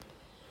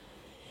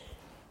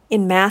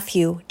In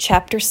Matthew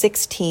chapter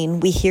 16,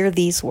 we hear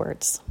these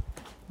words.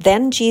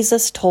 Then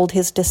Jesus told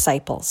his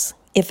disciples,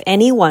 "If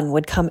anyone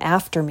would come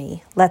after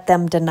me, let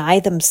them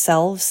deny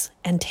themselves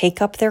and take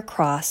up their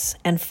cross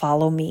and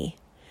follow me."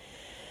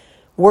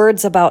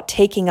 Words about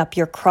taking up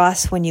your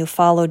cross when you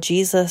follow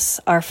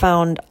Jesus are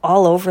found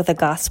all over the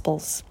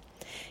Gospels.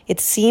 It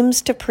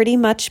seems to pretty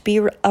much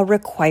be a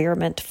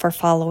requirement for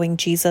following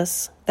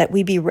Jesus that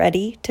we be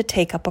ready to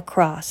take up a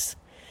cross.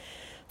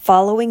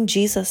 Following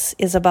Jesus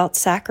is about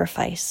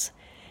sacrifice.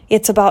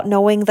 It's about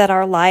knowing that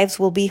our lives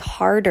will be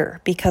harder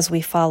because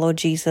we follow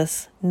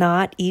Jesus,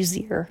 not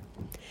easier.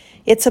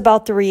 It's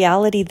about the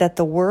reality that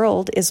the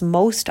world is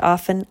most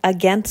often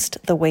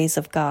against the ways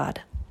of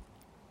God.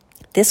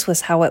 This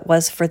was how it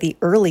was for the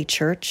early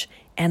church,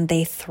 and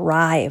they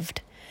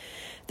thrived.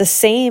 The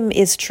same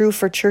is true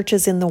for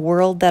churches in the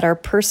world that are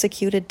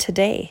persecuted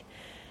today.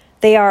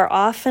 They are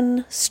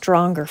often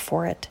stronger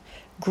for it,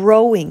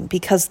 growing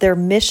because their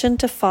mission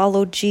to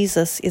follow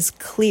Jesus is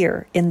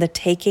clear in the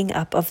taking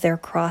up of their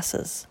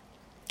crosses.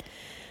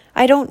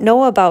 I don't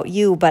know about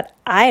you, but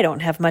I don't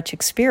have much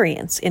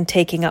experience in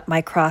taking up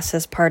my cross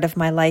as part of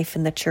my life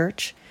in the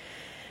church.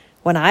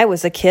 When I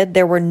was a kid,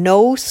 there were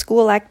no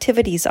school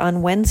activities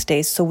on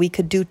Wednesdays, so we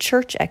could do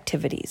church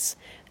activities.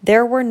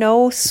 There were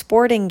no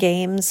sporting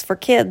games for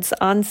kids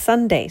on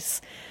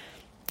Sundays.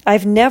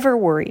 I've never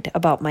worried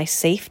about my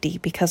safety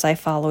because I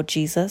follow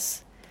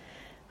Jesus.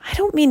 I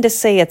don't mean to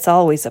say it's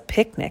always a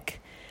picnic.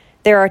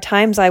 There are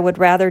times I would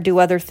rather do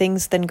other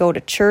things than go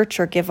to church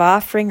or give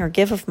offering or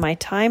give of my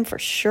time for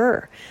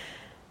sure.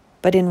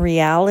 But in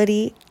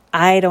reality,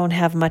 I don't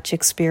have much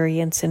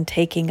experience in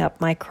taking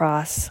up my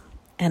cross,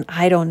 and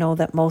I don't know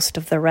that most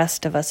of the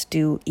rest of us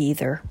do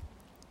either.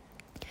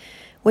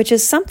 Which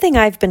is something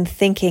I've been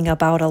thinking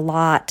about a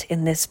lot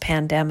in this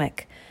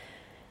pandemic.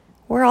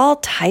 We're all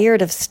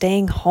tired of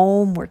staying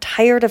home. We're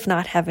tired of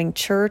not having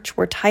church.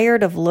 We're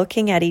tired of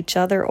looking at each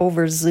other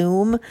over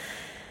Zoom.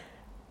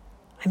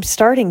 I'm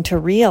starting to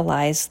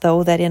realize,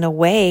 though, that in a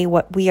way,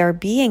 what we are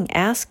being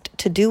asked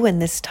to do in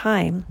this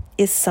time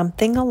is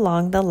something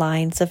along the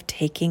lines of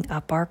taking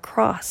up our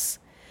cross.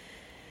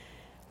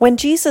 When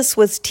Jesus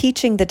was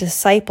teaching the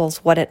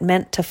disciples what it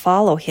meant to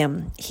follow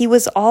him, he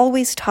was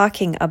always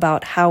talking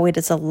about how it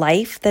is a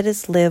life that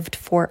is lived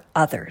for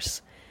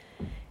others.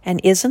 And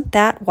isn't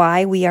that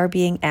why we are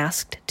being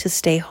asked to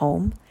stay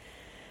home?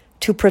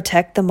 To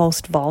protect the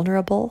most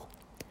vulnerable?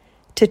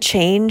 To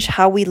change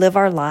how we live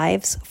our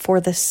lives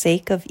for the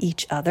sake of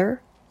each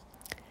other?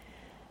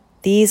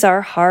 These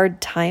are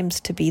hard times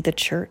to be the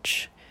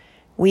church.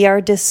 We are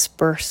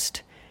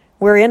dispersed.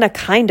 We're in a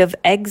kind of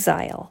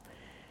exile.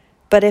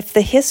 But if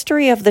the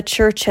history of the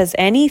church has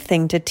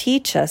anything to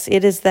teach us,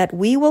 it is that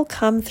we will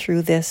come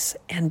through this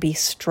and be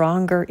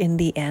stronger in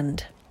the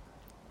end.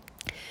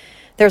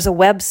 There's a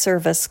web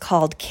service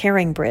called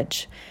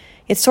CaringBridge.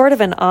 It's sort of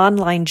an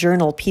online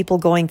journal people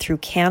going through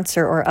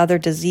cancer or other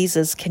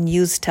diseases can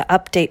use to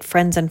update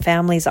friends and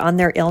families on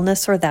their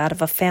illness or that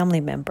of a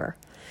family member.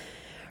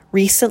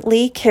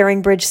 Recently,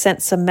 CaringBridge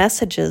sent some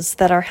messages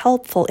that are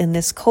helpful in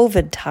this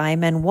COVID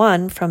time, and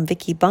one from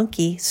Vicki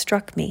Bunke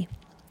struck me.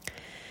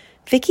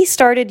 Vicki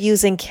started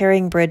using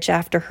CaringBridge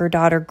after her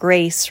daughter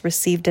Grace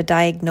received a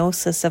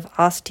diagnosis of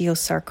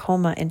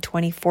osteosarcoma in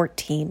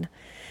 2014.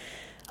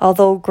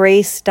 Although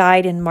Grace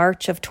died in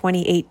March of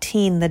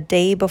 2018, the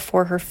day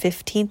before her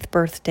 15th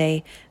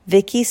birthday,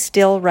 Vicki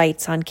still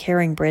writes on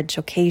CaringBridge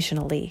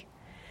occasionally.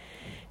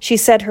 She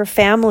said her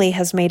family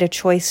has made a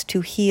choice to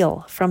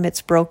heal from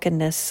its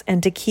brokenness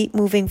and to keep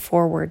moving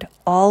forward,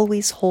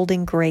 always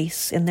holding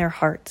Grace in their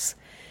hearts.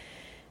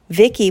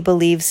 Vicki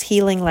believes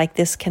healing like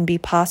this can be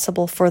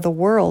possible for the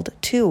world,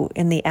 too,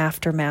 in the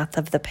aftermath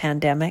of the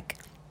pandemic.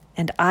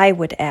 And I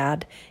would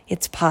add,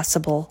 it's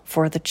possible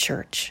for the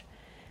church.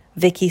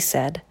 Vicki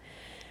said,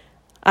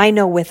 "I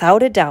know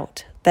without a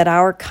doubt that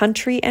our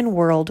country and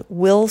world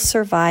will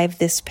survive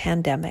this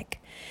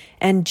pandemic.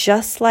 And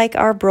just like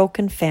our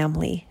broken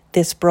family,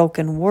 this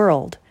broken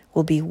world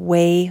will be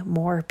way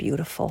more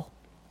beautiful."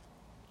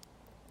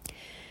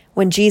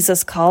 When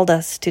Jesus called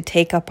us to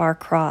take up our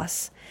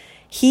cross,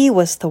 he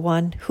was the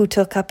one who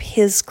took up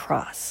his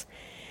cross.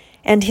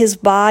 And his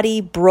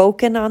body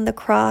broken on the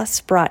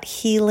cross brought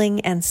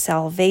healing and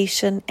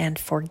salvation and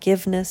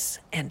forgiveness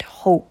and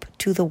hope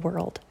to the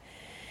world.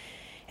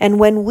 And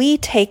when we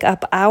take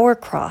up our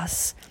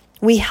cross,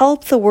 we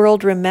help the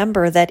world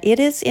remember that it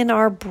is in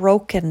our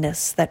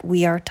brokenness that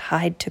we are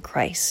tied to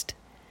Christ.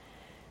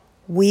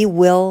 We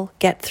will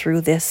get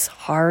through this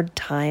hard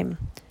time,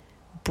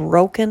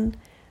 broken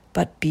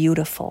but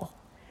beautiful,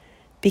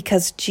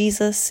 because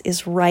Jesus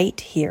is right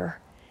here,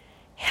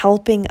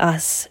 helping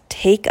us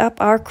take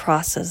up our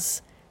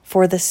crosses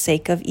for the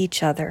sake of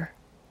each other.